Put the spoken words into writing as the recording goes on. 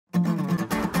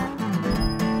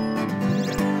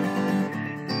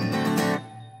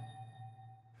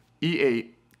E8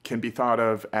 can be thought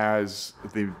of as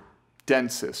the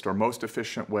densest or most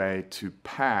efficient way to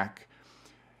pack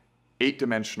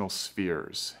 8-dimensional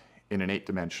spheres in an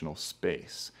 8-dimensional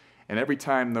space. And every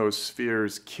time those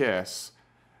spheres kiss,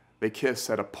 they kiss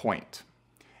at a point.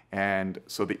 And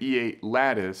so the E8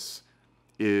 lattice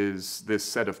is this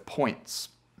set of points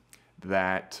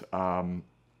that are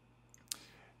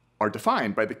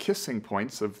defined by the kissing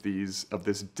points of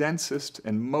this densest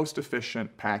and most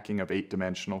efficient packing of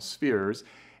 8-dimensional spheres.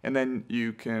 And then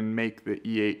you can make the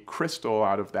E8 crystal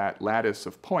out of that lattice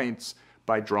of points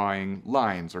by drawing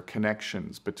lines or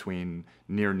connections between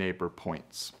near neighbor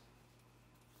points.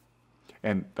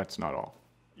 And that's not all.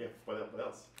 Yeah, what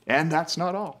else? And that's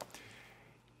not all.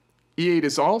 E8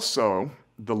 is also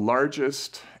the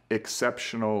largest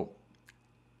exceptional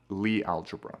Lie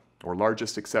algebra, or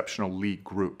largest exceptional Lie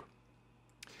group.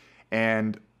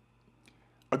 And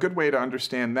a good way to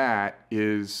understand that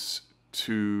is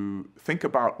to think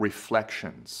about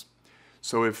reflections.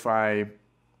 So if can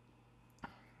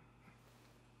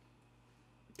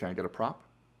I get a prop?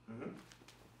 Mm-hmm.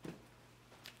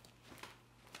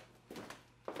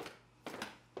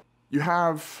 You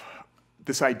have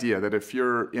this idea that if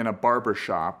you're in a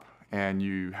barbershop and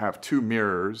you have 2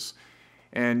 mirrors,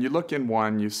 and you look in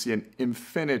one, you see an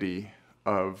infinity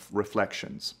of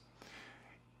reflections.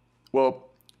 Well,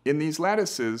 in these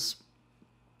lattices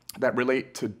that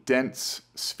relate to dense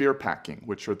sphere packing,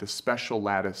 which are the special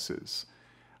lattices,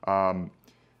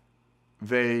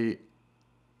 they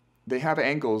have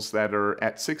angles that are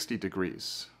at 60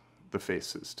 degrees, the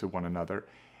faces to one another,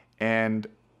 and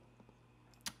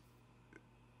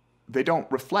they don't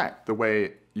reflect the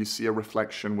way you see a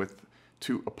reflection with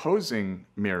 2 opposing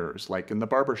mirrors, like in the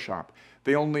barbershop.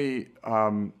 They only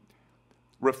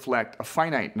reflect a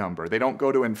finite number. They don't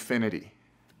go to infinity.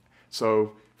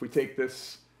 So if we take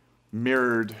this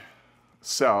mirrored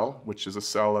cell, which is a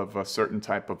cell of a certain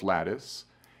type of lattice,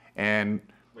 and...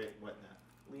 Wait, what now?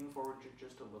 Lean forward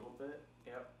just a little bit.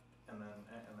 Yep. And then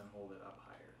hold it up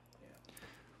higher. Yeah.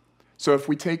 So if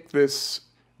we take this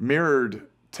mirrored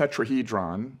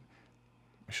tetrahedron,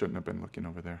 I shouldn't have been looking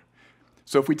over there.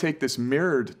 So if we take this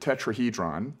mirrored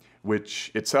tetrahedron,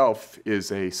 which itself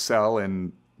is a cell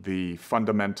in the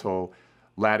fundamental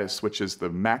lattice, which is the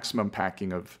maximum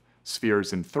packing of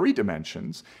spheres in 3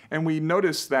 dimensions, and we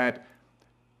notice that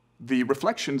the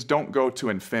reflections don't go to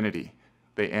infinity,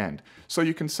 they end. So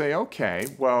you can say, okay,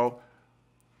 well,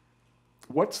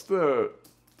 what's the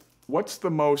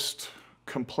most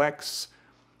complex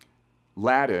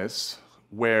lattice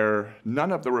where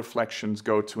none of the reflections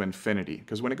go to infinity?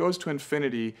 Because when it goes to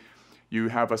infinity, you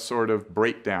have a sort of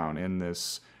breakdown in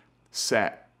this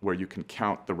set where you can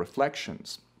count the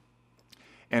reflections.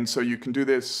 And so you can do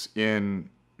this in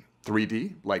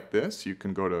 3D, like this. You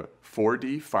can go to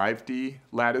 4D, 5D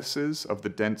lattices of the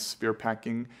dense sphere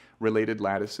packing related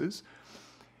lattices.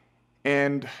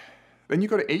 And then you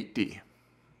go to 8D,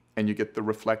 and you get the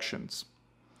reflections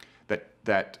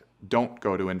that don't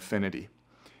go to infinity.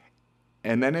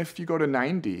 And then if you go to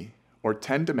 9D, or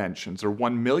 10 dimensions, or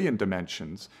 1 million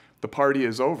dimensions, the party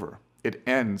is over. It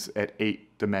ends at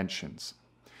 8 dimensions.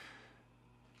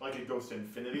 Like it goes to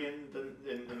infinity in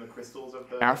the crystals of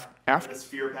the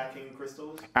sphere packing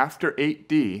crystals? After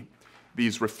 8D,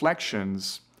 these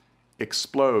reflections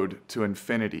explode to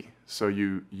infinity. So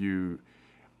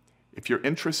if you're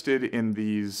interested in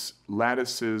these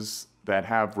lattices that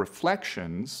have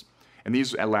reflections, and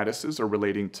these lattices are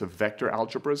relating to vector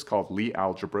algebras called Lie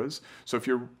algebras. So if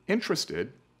you're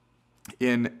interested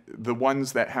in the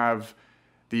ones that have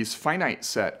these finite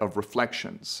set of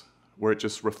reflections, where it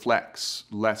just reflects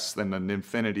less than an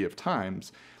infinity of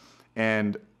times,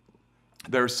 and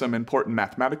there are some important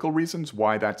mathematical reasons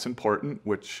why that's important,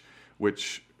 which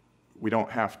we don't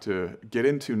have to get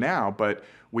into now, but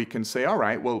we can say, all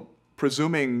right, well,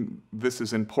 presuming this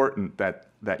is important, that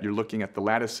you're looking at the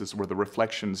lattices where the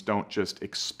reflections don't just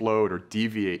explode or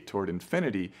deviate toward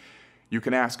infinity, you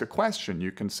can ask a question.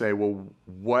 You can say, well,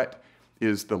 what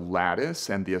is the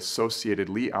lattice and the associated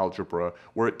Lie algebra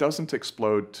where it doesn't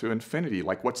explode to infinity?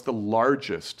 Like, what's the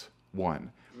largest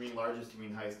one? You mean largest, you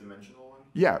mean highest dimensional one?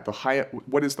 Yeah,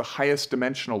 what is the highest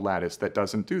dimensional lattice that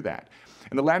doesn't do that?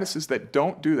 And the lattices that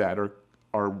don't do that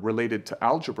are related to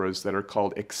algebras that are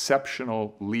called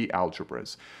exceptional Lie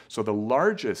algebras. So the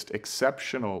largest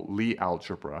exceptional Lie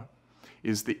algebra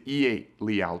is the E8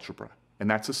 Lie algebra,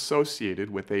 and that's associated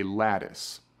with a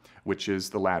lattice, which is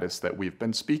the lattice that we've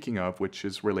been speaking of, which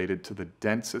is related to the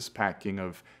densest packing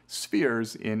of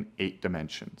spheres in 8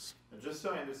 dimensions. Just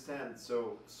so I understand,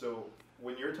 so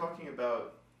when you're talking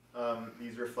about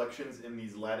these reflections in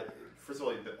these lattices. First of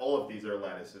all of these are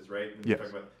lattices, right? When yes.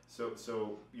 Talking about,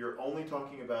 so you're only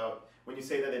talking about, when you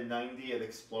say that in 90 it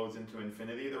explodes into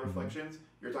infinity, the reflections,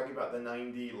 you're talking about the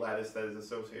 90 lattice that is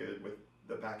associated with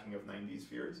the packing of 90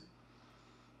 spheres?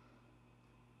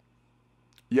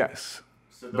 Yes.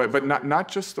 So but not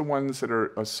just the ones that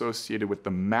are associated with the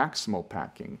maximal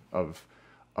packing of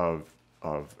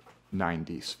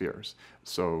 90 spheres.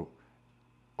 So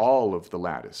all of the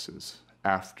lattices,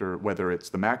 after whether it's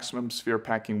the maximum sphere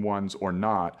packing ones or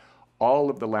not, all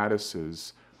of the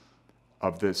lattices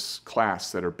of this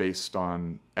class that are based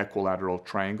on equilateral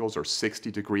triangles or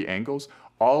 60-degree angles,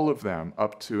 all of them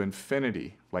up to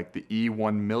infinity, like the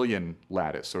E1 million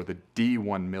lattice or the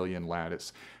D1 million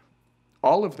lattice,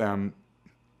 all of them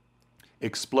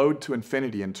explode to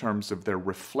infinity in terms of their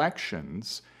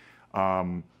reflections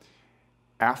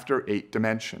after 8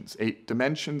 dimensions. 8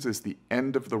 dimensions is the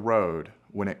end of the road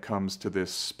when it comes to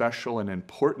this special and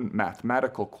important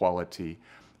mathematical quality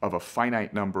of a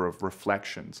finite number of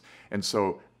reflections. And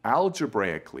so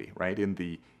algebraically, right, in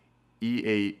the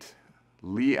E8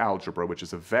 Lie algebra, which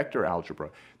is a vector algebra,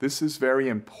 this is very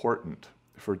important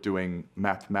for doing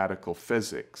mathematical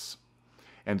physics.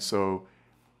 And so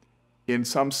in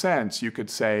some sense, you could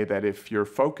say that if you're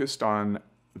focused on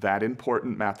that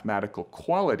important mathematical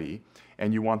quality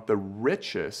and you want the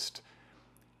richest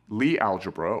Lie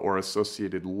algebra or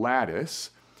associated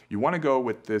lattice, you want to go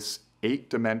with this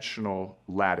 8-dimensional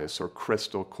lattice or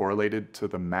crystal correlated to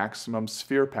the maximum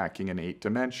sphere packing in 8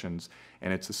 dimensions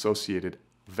and its associated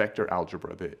vector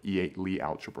algebra, the E8 Lie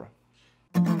algebra.